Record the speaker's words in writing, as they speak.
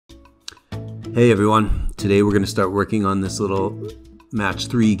Hey everyone, today we're going to start working on this little match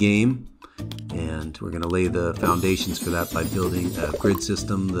 3 game, and we're going to lay the foundations for that by building a grid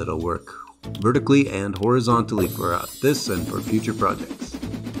system that'll work vertically and horizontally for this and for future projects.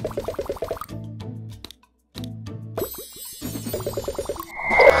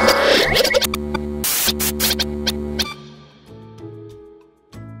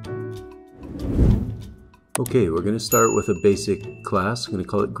 Okay, we're going to start with a basic class. I'm going to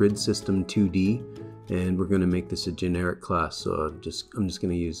call it Grid System 2D, and we're going to make this a generic class. So I'm just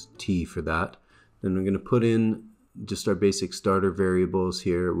going to use T for that. Then we're going to put in just our basic starter variables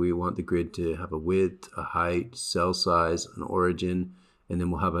here. We want the grid to have a width, a height, cell size, an origin, and then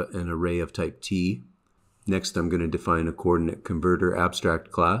we'll have an array of type T. Next, I'm going to define a coordinate converter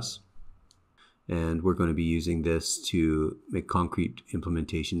abstract class, and we're going to be using this to make concrete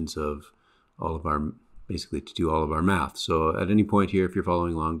implementations of all of our basically to do all of our math. So at any point here, if you're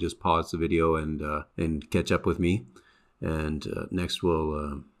following along, just pause the video and catch up with me. And next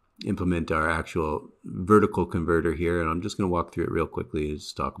we'll implement our actual vertical converter here, and I'm just going to walk through it real quickly to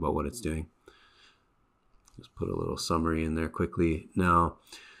just talk about what it's doing. Just put a little summary in there quickly. Now,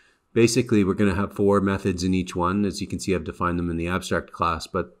 basically we're going to have 4 methods in each one. As you can see, I've defined them in the abstract class,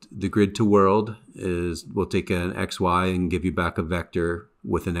 but the grid to world is, we'll take an XY and give you back a vector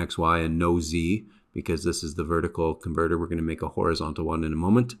with an XY and no Z, because this is the vertical converter. We're going to make a horizontal one in a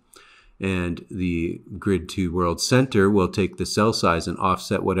moment. And the grid to world center will take the cell size and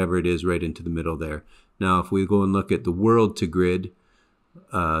offset whatever it is right into the middle there. Now, if we go and look at the world to grid,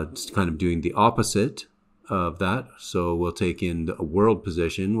 it's kind of doing the opposite of that. So we'll take in a world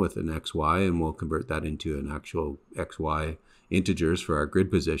position with an XY, and we'll convert that into an actual XY integers for our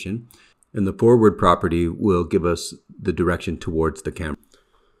grid position. And the forward property will give us the direction towards the camera.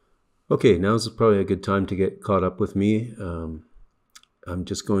 Okay, now is probably a good time to get caught up with me. I'm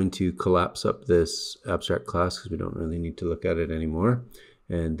just going to collapse up this abstract class because we don't really need to look at it anymore.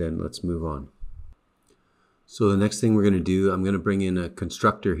 And then let's move on. So the next thing we're going to do, I'm going to bring in a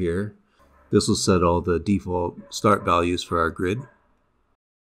constructor here. This will set all the default start values for our grid.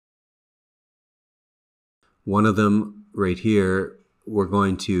 One of them right here, we're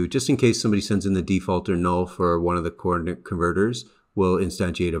going to, just in case somebody sends in the default or null for one of the coordinate converters, we'll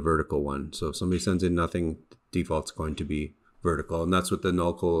instantiate a vertical one. So if somebody sends in nothing, default's going to be vertical, and that's what the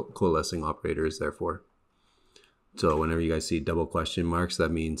null coalescing operator is there for. So whenever you guys see double question marks, that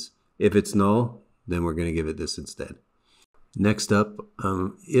means if it's null, then we're going to give it this instead. Next up,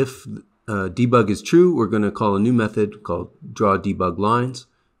 if debug is true, we're going to call a new method called draw debug lines.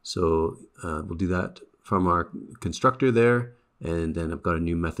 So we'll do that from our constructor there, and then I've got a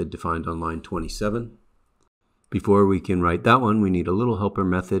new method defined on line 27. Before we can write that one, we need a little helper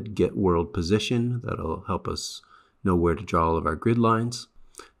method, get world position. That'll help us know where to draw all of our grid lines.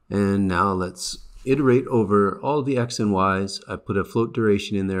 And now let's iterate over all the X and Y's. I put a float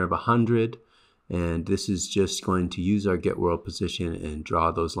duration in there of 100, and this is just going to use our get world position and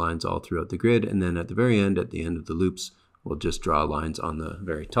draw those lines all throughout the grid. And then at the very end, at the end of the loops, we'll just draw lines on the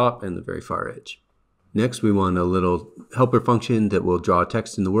very top and the very far edge. Next, we want a little helper function that will draw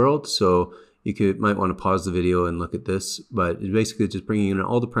text in the world. So you might want to pause the video and look at this, but it's basically just bringing in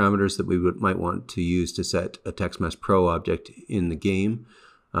all the parameters that we might want to use to set a TextMesh Pro object in the game,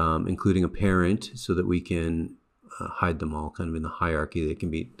 including a parent, so that we can hide them all kind of in the hierarchy. They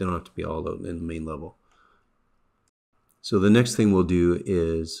don't have to be all out in the main level. So the next thing we'll do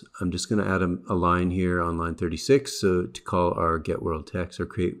is I'm just going to add a line here on line 36, so to call our get world text or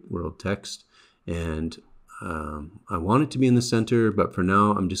create world text, and I want it to be in the center, but for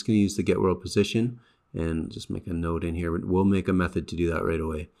now I'm just going to use the get world position and just make a note in here. We'll make a method to do that right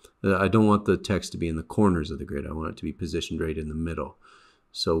away. I don't want the text to be in the corners of the grid. I want it to be positioned right in the middle.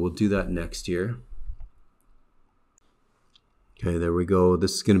 So we'll do that next here. Okay, there we go.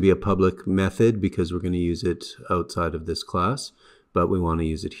 This is going to be a public method because we're going to use it outside of this class, but we want to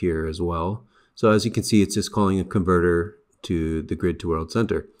use it here as well. So as you can see, it's just calling a converter to the grid to world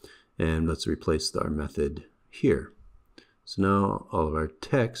center. And let's replace our method here. So now all of our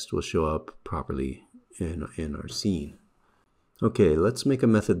text will show up properly in our scene. Okay, let's make a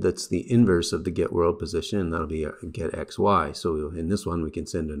method that's the inverse of the get world position, and that'll be our get xy. So in this one, we can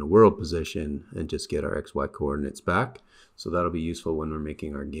send in a world position and just get our xy coordinates back. So that'll be useful when we're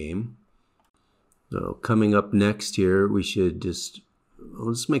making our game. So coming up next here,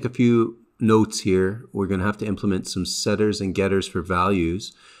 let's make a few notes here. We're going to have to implement some setters and getters for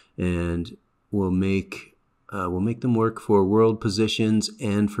values, and we'll make them work for world positions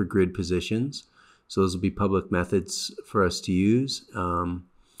and for grid positions. So those will be public methods for us to use.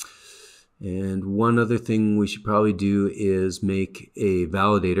 And one other thing we should probably do is make a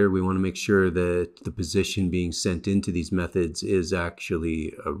validator. We want to make sure that the position being sent into these methods is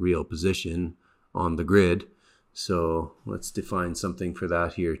actually a real position on the grid. So let's define something for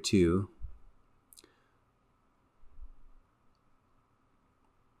that here too.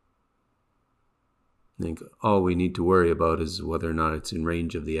 I think all we need to worry about is whether or not it's in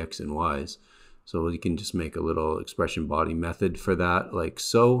range of the x and y's. So you can just make a little expression body method for that, like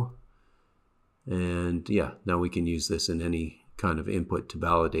so. And yeah, now we can use this in any kind of input to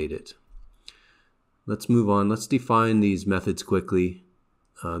validate it. Let's move on. Let's define these methods quickly.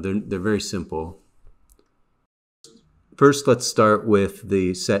 They're very simple. First, let's start with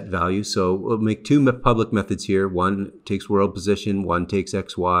the set value. So we'll make two public methods here. One takes world position, one takes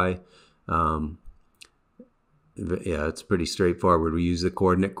XY. Yeah, it's pretty straightforward. We use the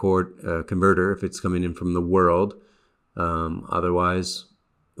coordinate converter if it's coming in from the world. Otherwise,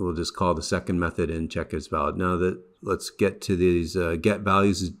 we'll just call the second method and check it's valid. Now let's get to these get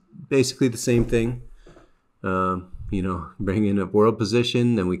values. Is basically the same thing. You know, bring in a world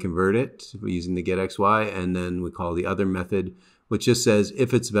position, then we convert it using the get xy, and then we call the other method, which just says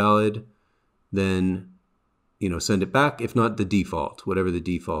if it's valid, then you know send it back. If not, the default, whatever the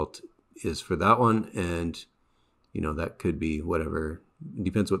default is for that one, and you know that could be whatever. It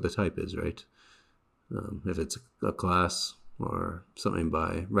depends what the type is, right? If it's a class or something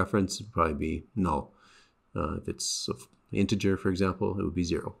by reference, it'd probably be null. If it's an integer, for example, it would be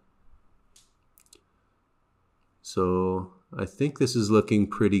 0. So I think this is looking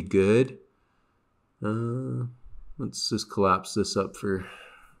pretty good. Let's just collapse this up for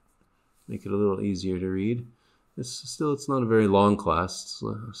make it a little easier to read. It's not a very long class.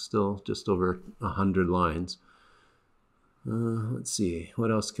 It's still just over 100 lines. Let's see,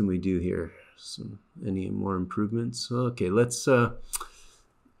 what else can we do here? Any more improvements? Okay, let's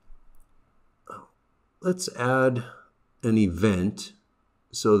add an event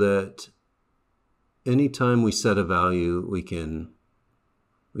so that anytime we set a value, we can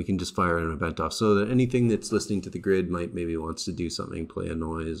just fire an event off, so that anything that's listening to the grid maybe wants to do something, play a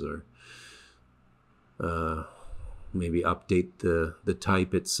noise, or maybe update the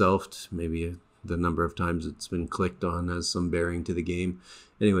type itself. Maybe the number of times it's been clicked on has some bearing to the game.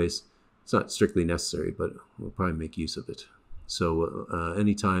 Anyways, it's not strictly necessary, but we'll probably make use of it. So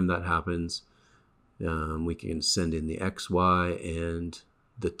anytime that happens, we can send in the XY and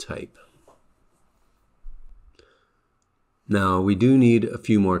the type. Now we do need a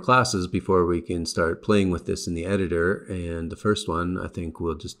few more classes before we can start playing with this in the editor, and the first one I think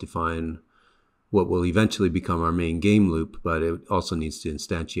we'll just define what will eventually become our main game loop, but it also needs to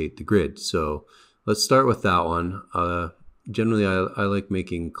instantiate the grid. So let's start with that one. Generally, I like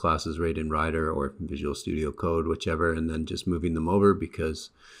making classes right in Rider or Visual Studio Code, whichever, and then just moving them over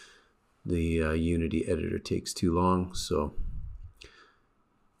because the Unity editor takes too long. So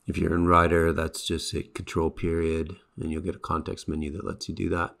if you're in Rider, that's just hit Control period, and you'll get a context menu that lets you do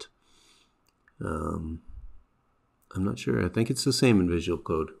that. I'm not sure. I think it's the same in Visual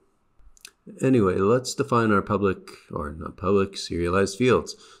Code. Anyway, let's define our public, or not public, serialized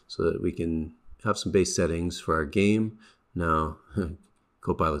fields so that we can have some base settings for our game. Now,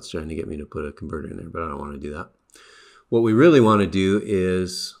 Copilot's trying to get me to put a converter in there, but I don't want to do that. What we really want to do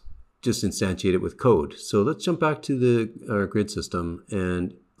is just instantiate it with code. So let's jump back to our grid system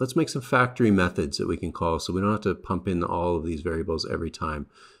and let's make some factory methods that we can call so we don't have to pump in all of these variables every time.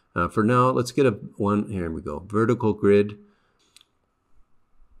 For now, let's get here we go, vertical grid.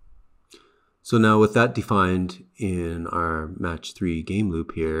 So now with that defined in our match 3 game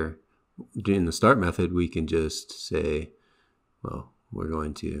loop here, in the start method, we can just say, well, we're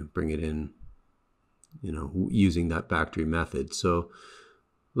going to bring it in, you know, using that factory method. So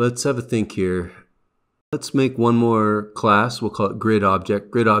let's have a think here. Let's make one more class. We'll call it grid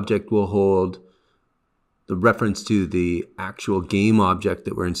object. Grid object will hold the reference to the actual game object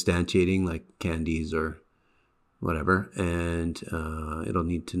that we're instantiating, like candies or whatever. And it'll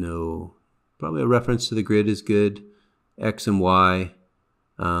need to know, probably a reference to the grid is good, X and Y.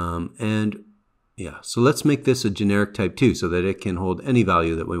 And yeah, so let's make this a generic type too, so that it can hold any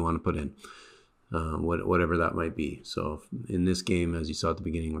value that we want to put in, whatever that might be. So in this game, as you saw at the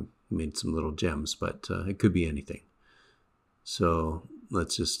beginning, we made some little gems, but it could be anything. So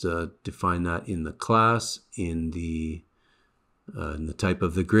let's just define that in the class, in the type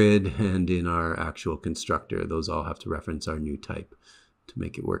of the grid, and in our actual constructor. Those all have to reference our new type to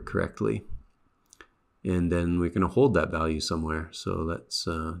make it work correctly. And then we're going to hold that value somewhere. So let's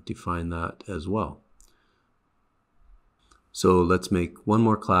define that as well. So let's make one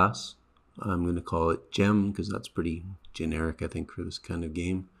more class. I'm going to call it gem because that's pretty generic, I think, for this kind of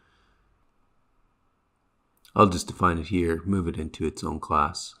game. I'll just define it here, move it into its own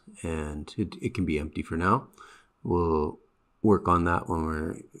class, and it can be empty for now. We'll work on that when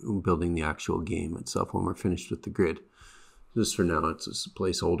we're building the actual game itself, when we're finished with the grid. Just for now, it's just a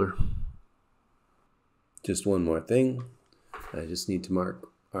placeholder. Just one more thing. I just need to mark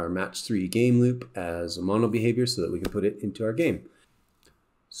our match 3 game loop as a mono behavior so that we can put it into our game.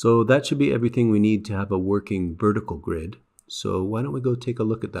 So that should be everything we need to have a working vertical grid. So why don't we go take a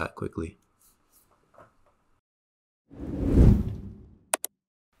look at that quickly.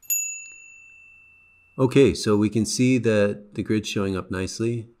 Okay, so we can see that the grid's showing up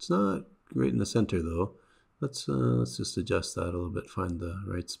nicely. It's not right in the center though. Let's just adjust that a little bit, find the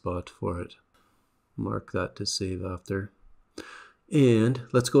right spot for it. Mark that to save after. And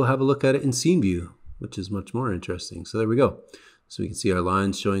let's go have a look at it in scene view, which is much more interesting. So there we go. So we can see our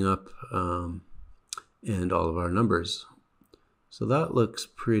lines showing up and all of our numbers. So that looks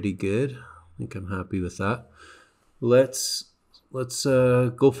pretty good. I think I'm happy with that. Let's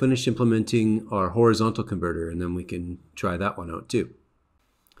go finish implementing our horizontal converter, and then we can try that one out too.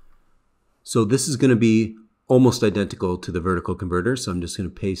 So this is going to be almost identical to the vertical converter. So I'm just going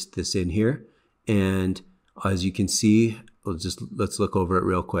to paste this in here. And as you can see, let's look over it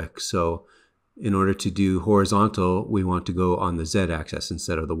real quick. So in order to do horizontal, we want to go on the Z-axis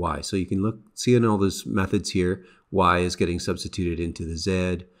instead of the Y. So you can see in all those methods here, Y is getting substituted into the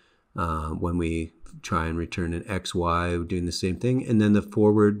Z. When we try and return an X, Y, we're doing the same thing. And then the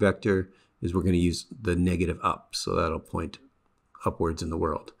forward vector is we're going to use the negative up. So that'll point upwards in the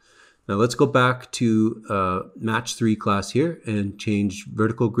world. Now let's go back to match 3 class here and change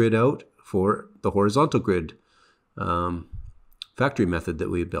vertical grid out for the horizontal grid factory method that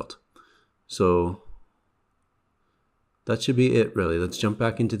we built. So that should be it really. Let's jump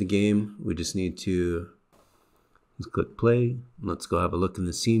back into the game. We just need to click play. Let's go have a look in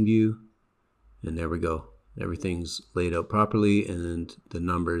the scene view. And there we go. Everything's laid out properly and the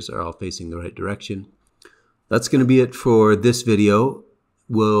numbers are all facing the right direction. That's going to be it for this video.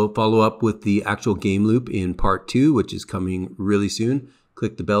 We'll follow up with the actual game loop in part 2, which is coming really soon.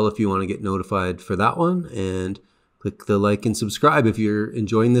 Click the bell if you want to get notified for that one, and click the like and subscribe if you're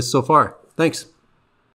enjoying this so far. Thanks.